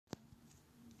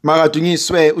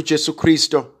Makadunyiswe uJesu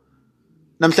Kristo.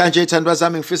 Namhlanje ithandwa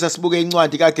zami ngifisa sibuke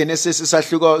incwadi kaGenesis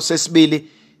isahluko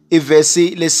sesibili ivesi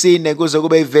lesine kuze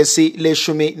kube ivesi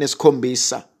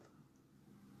le-17.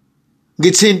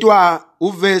 Ngithintwa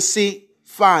uvesi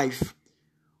 5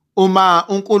 uma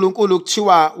uNkulunkulu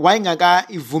kuthiwa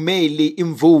wayengakaivumeli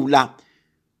imvula,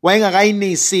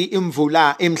 wayengakayinisi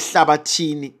imvula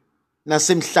emhlabathini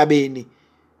nasemhlabeni,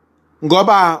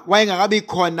 ngoba wayengakabi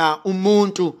khona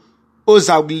umuntu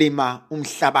ozakulima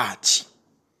umhlabathi.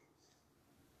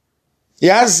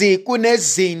 Yazi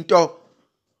kunezinto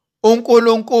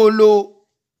uNkulunkulu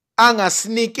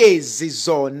angasinikezi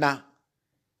zona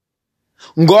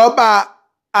ngoba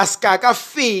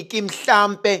asikakafiki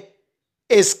mhlambe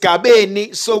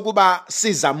esigabeni sokuba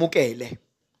sizamukele.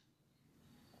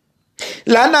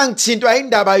 Lana ngithintwa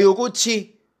indaba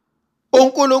yokuthi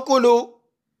uNkulunkulu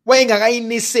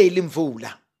wayengakayiniseli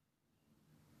imvula,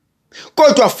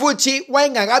 kodwa futhi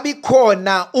wayengakabi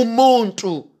khona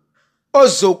umuntu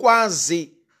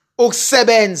ozokwazi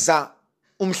ukusebenza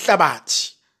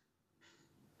umhlabathi.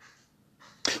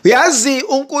 Uyazi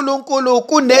uNkulunkulu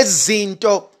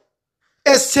kunezinto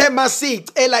esithema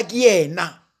sicela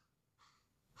kuyena.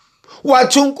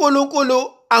 Wathi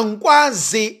uNkulunkulu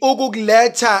angikwazi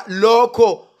ukukuletha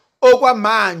lokho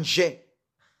okwamanje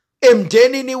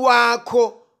emndenini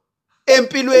wakho,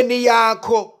 empilweni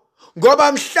yakho,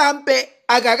 ngoba mhlambe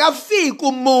akakafiki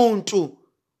umuntu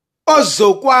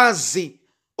ozokwazi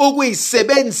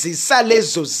ukuyisebenzisa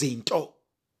lezo zinto.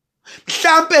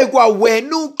 Mhlambe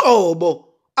kwawena uqobo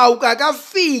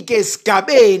awukakafiki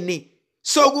esigabeni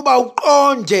sokuba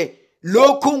uqonde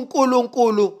lokhu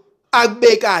uNkulunkulu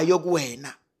akubekayo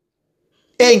kuwena.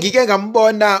 Engike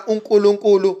ngambona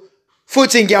uNkulunkulu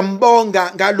futhi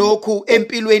ngiyambonga ngalokhu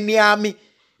empilweni yami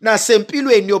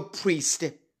nasempilweni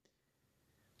yobupriest.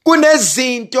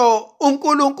 Kunezinto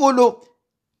uNkulunkulu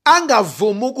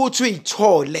angavumi ukuthi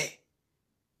uyithole,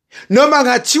 noma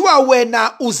ngathiwa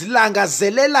wena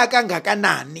uzilangazelela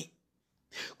kangakanani,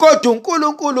 kodwa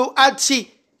uNkulunkulu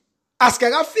athi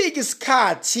asikakafiki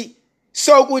isikhathi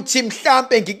sokuthi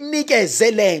mhlambe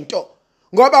ngikunikeze lento,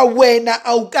 ngoba wena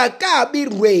awukakabi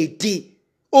ready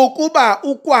ukuba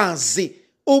ukwazi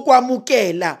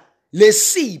ukwamukela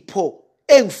lesipho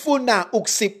engifuna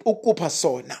ukupha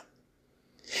sona.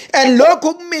 And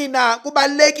lokhu kumina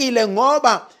kubalekile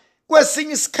ngoba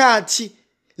kwesinye isikhathi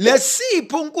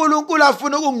lesipho uNkulunkulu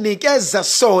afuna ukunginikeza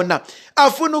sona,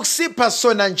 afuna ukusipha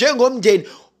sona njengomndeni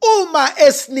uma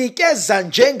esinikeza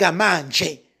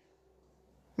njengamanje.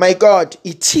 My God,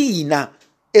 ithina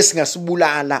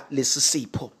esingasibulala lesi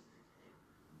sipho.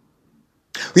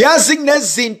 Uyazi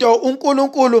kunezinto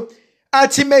uNkulunkulu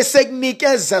athi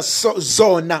mesekunikeza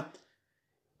zona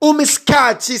uma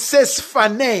isikhathi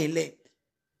sesifanele,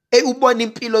 ubone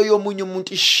impilo yomunye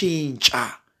umuntu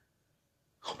ishintsha.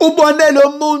 Ubone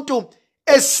lo muntu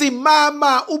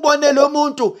esimama, ubone lo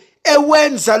muntu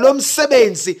ewenza lo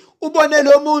msebenzi, ubone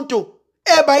lo muntu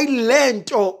eba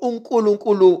ilento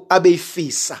uNkulunkulu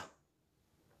abeyifisa.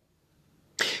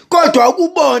 Kodwa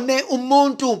ukubone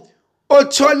umuntu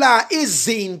othola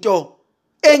izinto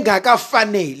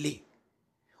engakafanele,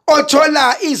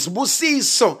 othola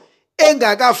izibusiso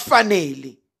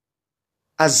engakafanele,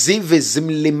 azive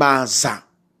zimlimaza.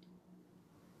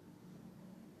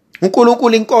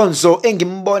 uNkulunkulu inkonzo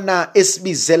engimbona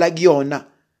esibizela kuyona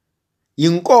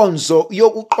inkonzo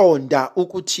yokuqonda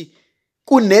ukuthi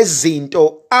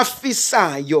kunezinto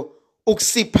afisayo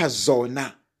ukusipha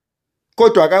zona,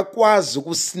 kodwa akakwazi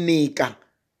ukusinika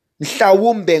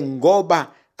mhlawumbe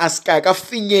ngoba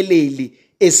asikakafinyeleli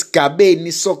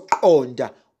esigabeni sokuqonda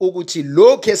ukuthi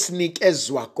lokho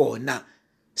esinikezwa kona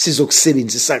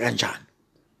sizokusebenzisa kanjani.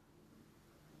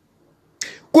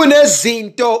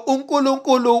 Kunezinto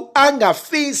uNkulunkulu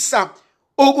angafisa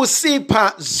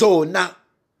ukusipha zona,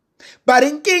 but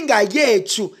inkinga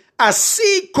yethu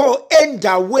asikho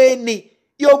endaweni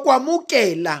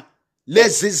yokwamukela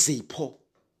lezi zipho.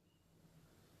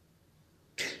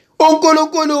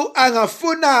 uNkulunkulu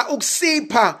angafuna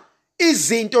ukusipha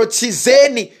izinto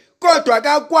thizeni, kodwa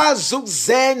akakwazi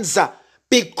ukuzenza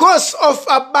because of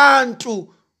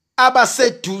abantu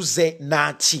abaseduze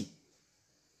nathi.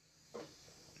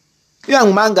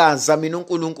 Uyangimangaza mina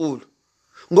uNkulunkulu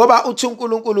ngoba uthi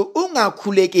uNkulunkulu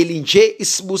ungakhulekeli nje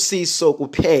isibusiso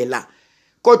kuphela,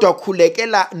 kodwa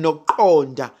khulekela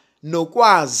nokuqonda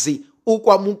nokwazi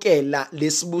ukwamukela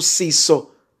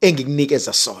lesibusiso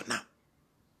engikunikeza sona.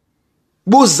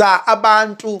 Buza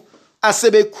abantu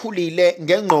asebekhulile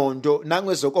ngengqondo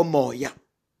nangwezokomoya,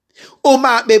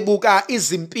 uma bebuka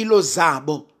izimpilo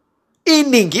zabo,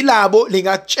 iningi labo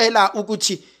lingakutshela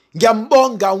ukuthi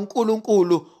ngiyambonga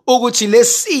uNkulunkulu ukuthi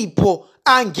lesipho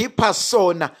angipha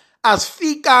sona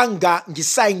asifikanga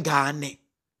ngisayingane,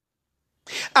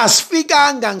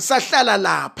 asifikanga ngisahlala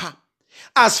lapha,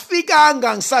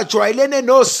 asifikanga ngisajwayelene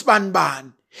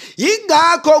nosibanibani.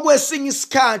 Yingakho kwesinye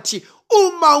isikhathi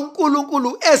uma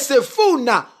uNkulunkulu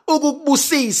esefuna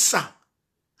ukukubusisa,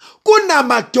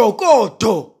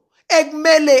 kunamadokodo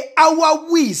ekumele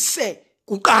awawise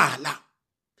kuqala,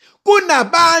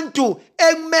 kunabantu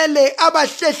ekumele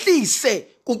abahlehlise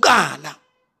kuqala.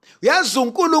 Uyazi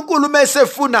uNkulunkulu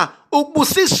mesefuna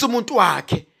ukubusisa umuntu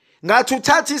wakhe, ngathi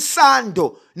uthatha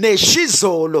isando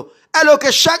neshizolo alokho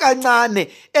eshaka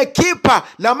kancane, ekhipha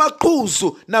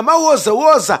lamaqhuzu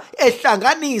namawozawoza,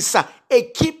 ehlanganisa,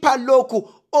 ekhipha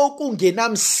lokhu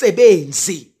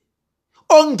okungenamsebenzi,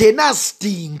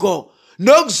 ongenasidingo,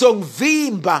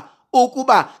 nokuzongivimba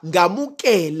ukuba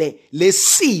ngamukele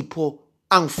lesipho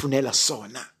angifunela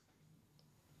sona.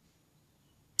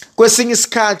 Kwesinye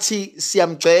isikhathi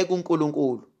siyamgceka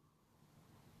uNkulunkulu,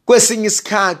 kwesinye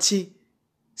isikhathi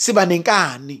siba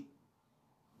nenkani.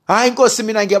 Hayi Nkosi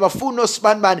mina ngiyabafuna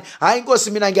osibanibani, hayi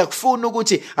Nkosi mina ngiyakufuna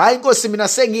ukuthi, hayi Nkosi mina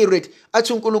sengiready.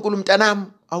 Athi uNkulunkulu mntanami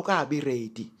awukabi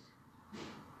ready.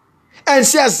 And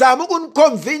siyazama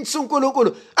ukuniconvince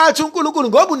uNkulunkulu, athi uNkulunkulu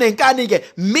ngoba unenkani ke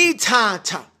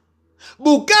mithatha.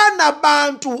 Bukana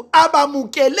abantu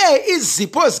abamukele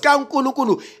izipho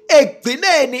zikaNkulunkulu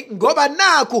ekugcineni ngoba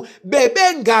naku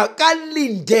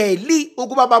bebengakalindeli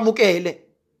ukuba bamukele,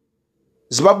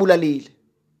 zibabulalile,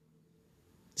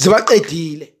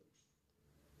 zibaqedile,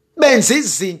 benza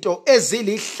izinto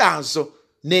ezilihlazo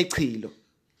nechilo.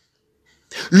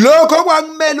 Lokho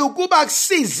kwakumele ukuba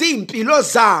kusize impilo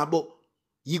zabo,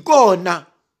 yikona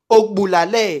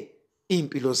okubulale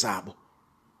impilo zabo.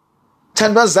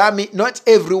 Thandwa zami, not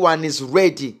everyone is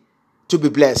ready to be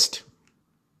blessed.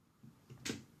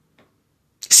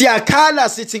 Siyakhala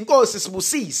sithi Nkosi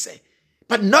sibusise,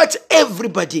 but not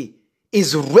everybody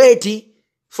is ready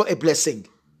for a blessing.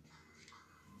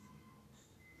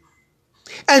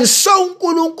 And so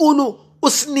uNkulunkulu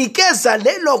usinikeza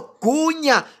lelo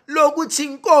gunya lokuthi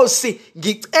Nkosi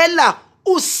ngicela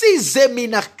usize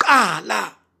mina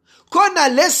kuqala, khona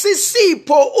lesi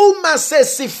sipho uma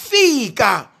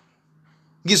sesifika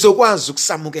ngizokwazi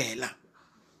ukusamukela.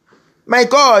 My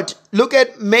God, look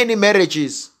at many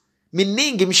marriages,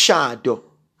 miningi imshado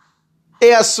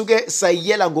eyasuke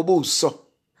sayiyela ngobuso,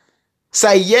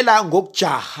 sayiyela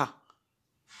ngokujaha,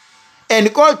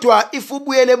 and kodwa if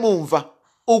ubuyele emumva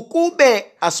ukube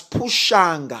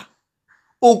asiphushanga,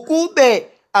 ukube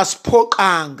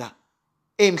asiphoqanga,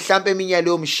 mhlambe eminyaka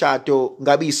leyo mshado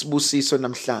ngabe isibusiso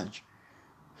namhlanje.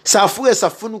 Safuke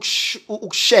safuna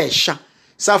ukushesha,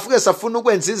 safuke safuna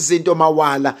ukwenza izinto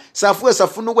mawala, safuke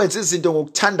safuna ukwenza izinto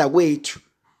ngokuthanda kwethu,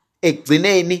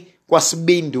 ekugcineni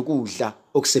kwasibinda ukudla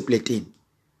okusepletini.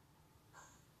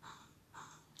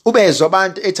 Ubezwa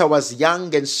abantu ethi I was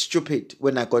young and stupid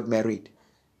when I got married.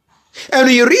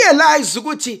 And you realize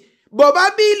ukuthi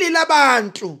bobabili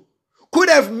labantu could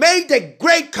have made a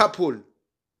great couple,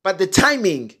 but the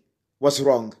timing was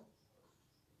wrong.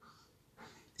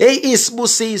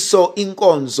 Isibusiso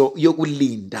inkonzo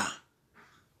yokulinda.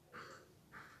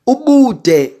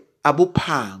 Ubude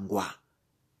abuphangwa.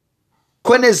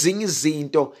 Khona ezinye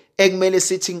izinto ekumele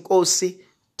sithi Nkosi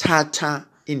thatha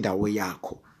indawo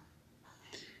yakho.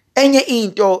 Enye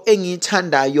into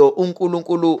engiyithandayo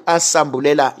uNkulunkulu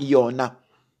asambulela yona,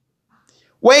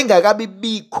 wengakabi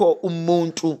bikho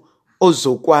umuntu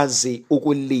ozokwazi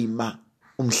ukulima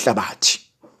umhlabathi.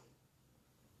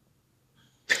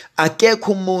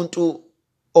 Akekho umuntu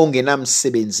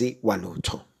ongenamsebenzi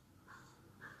walutho.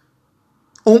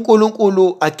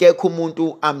 uNkulunkulu akekho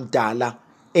umuntu amdala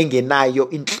engenayo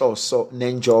inhloso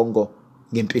nenjongo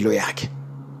ngempilo yakhe.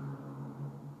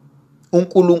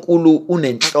 uNkulunkulu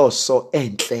unenhloso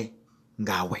enhle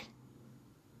ngawe.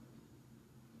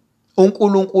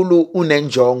 uNkulunkulu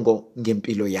unenjongo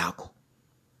ngempilo yakho.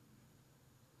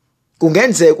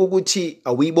 Kungenzeka ukuthi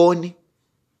awuyiboni,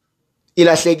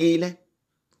 ilahlekile,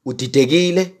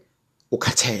 udidekile,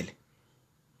 ukhathele.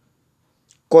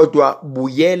 Kodwa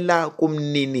buyela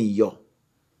kumniniyo.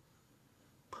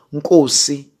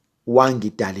 Nkosi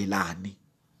wangidalelani.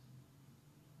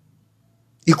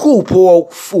 Ikuphi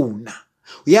owawukufuna?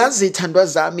 Uyazi thandwa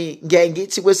zami, ngiyaye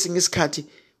ngithi kwesinye isikhathi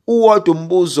uwodwa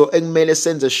umbuzo ekumele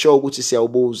senze sure ukuthi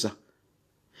siyawubuza.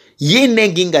 Yini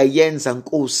engingayenza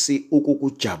Nkosi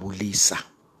ukukujabulisa?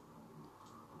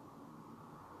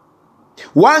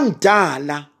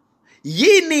 Wangidala,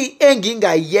 yini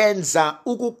engingayenza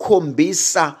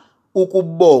ukukhombisa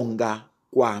ukubonga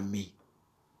kwami?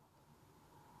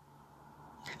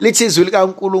 Lithi izwi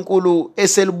likaNkulunkulu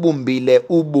eselibumbile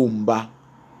ubumba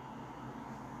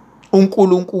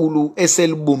uNkulunkulu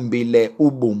eselibumbile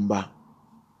ubumba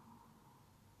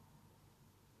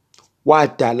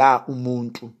wadala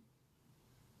umuntu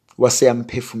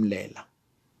waseyamphefumulela.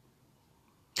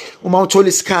 Uma uthola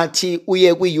isikhathi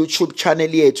uye ku-YouTube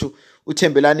channel yethu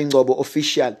uThembelani Ngcobo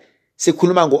Official,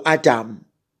 sikhuluma ngo-Adam,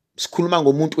 sikhuluma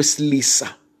ngomuntu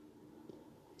wesilisa,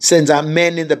 senza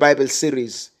Men in the Bible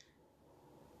series,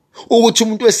 ukuthi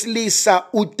umuntu wesilisa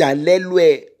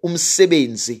udalelwe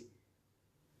umsebenzi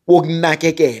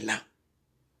wokunakekela,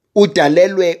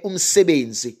 udalelwe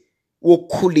umsebenzi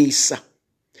wokukhulisa.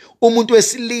 Umuntu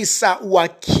wesilisa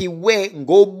wakhiwe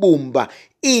ngobumba,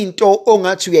 into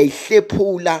ongathi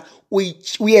uyayihlephula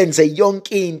uyenze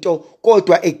yonke into,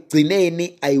 kodwa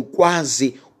ekugcineni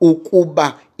ayikwazi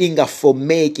ukuba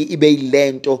ingafomeki ibe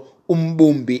yilento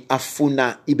umbumbi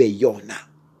afuna ibe yona.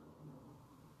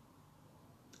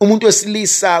 Umuntu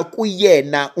wesilisa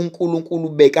kuyena uNkulunkulu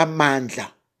beka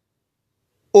amandla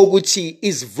ukuthi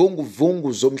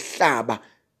izivunguvungu zomhlaba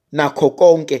nakho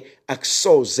konke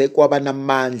akusoze kwaba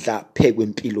namandla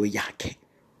phekwempilo yakhe.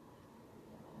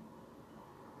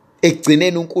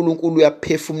 Ekugcineni uNkulunkulu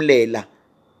uyaphefumulela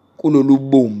kulolu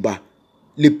bumba,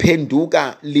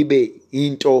 liphenduka libe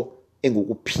into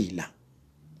engukuphila.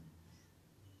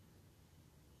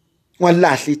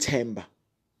 Ungalahli ithemba,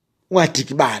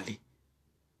 ungadikibali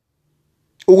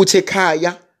ukuthi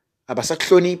ekhaya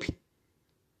abasakuhloniphi,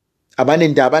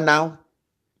 abanendaba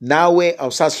nawe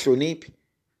awusazihloniphi,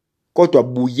 kodwa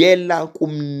buyela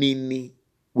kumnini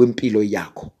wempilo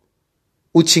yakho.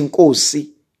 Uthi Nkosi,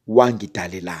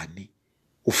 wangidalelani?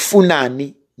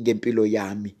 Ufunani ngempilo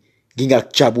yami?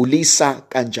 Ngingakujabulisa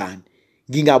kanjani?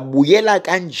 Ngingabuyela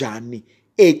kanjani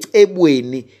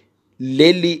ecebweni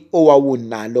leli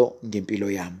owawunalo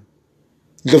ngempilo yami?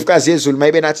 Ndlovukazi yezulu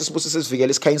mayibe nathi sibusise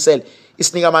sivikele isikhanyisele,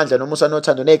 isinika amandla nomusa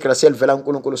nothando negrace elivela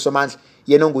kuNkulunkulu Somandla,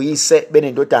 yena onguyise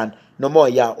benendodana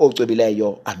nomoya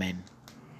ocwebileyo. Amen.